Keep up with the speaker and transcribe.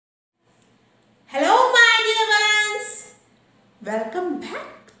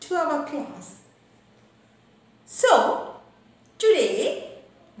class. So, today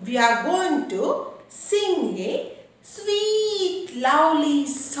we are going to sing a sweet, lovely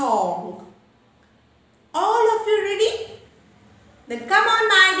song. All of you ready? Then come on,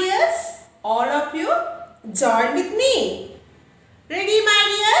 my dears. All of you join with me. Ready, my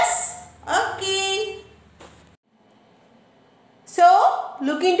dears? Okay. So,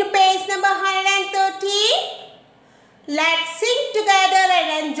 look into page number 113. Let's sing together and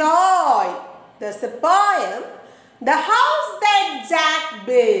enjoy. There's the poem, The House That Jack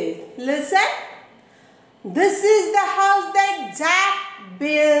Built. Listen. This is the house that Jack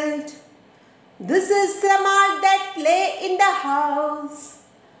built. This is the malt that lay in the house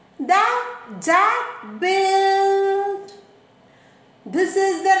that Jack built. This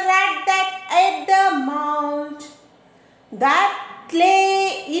is the rat that ate the malt that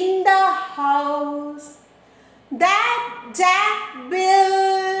lay in the house that Jack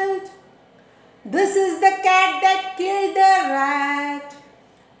built. This is the cat that killed the rat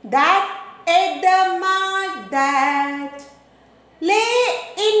that ate the malt that lay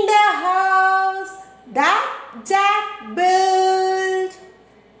in the house that Jack built.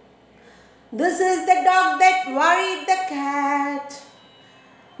 This is the dog that worried the cat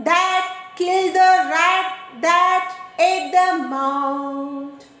that killed the rat that ate the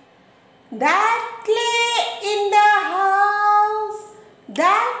malt that lay in the house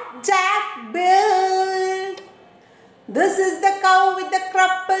that Jack built. This is the cow with the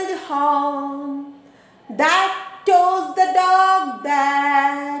crumpled horn that chose the dog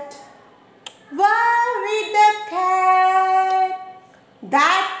that worried the cat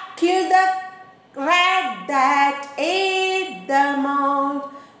that killed the rat that ate the malt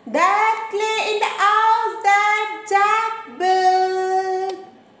that lay in the house that Jack built.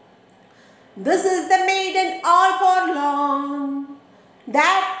 This is the maiden all forlorn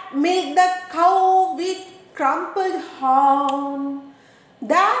that milked the cow with crumpled horn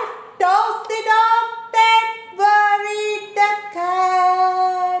that tossed the dog that worried the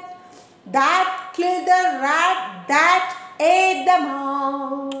cat that killed the rat that ate the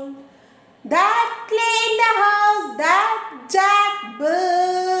malt that lay in the house that Jack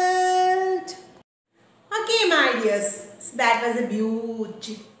built. Okay, my dears, so that was a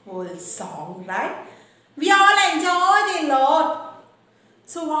beautiful song, right? We all enjoyed a lot.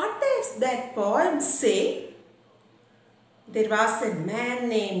 So what does that poem say? There was a man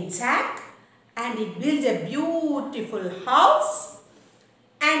named Jack and he built a beautiful house,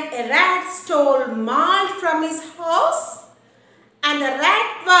 and a rat stole malt from his house, and the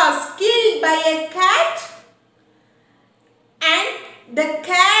rat was killed by a cat, and the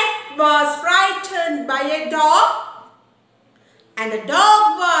cat was frightened by a dog, and the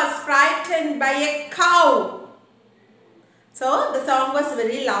dog was frightened by a cow. So the song was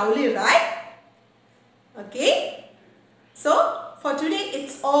very lovely, right? Okay. So for today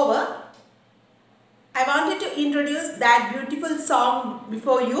it's over. I wanted to introduce that beautiful song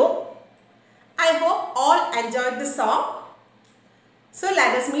before you. I hope all enjoyed the song. So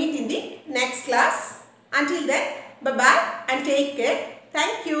let us meet in the next class. Until then, bye-bye and take care.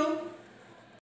 Thank you.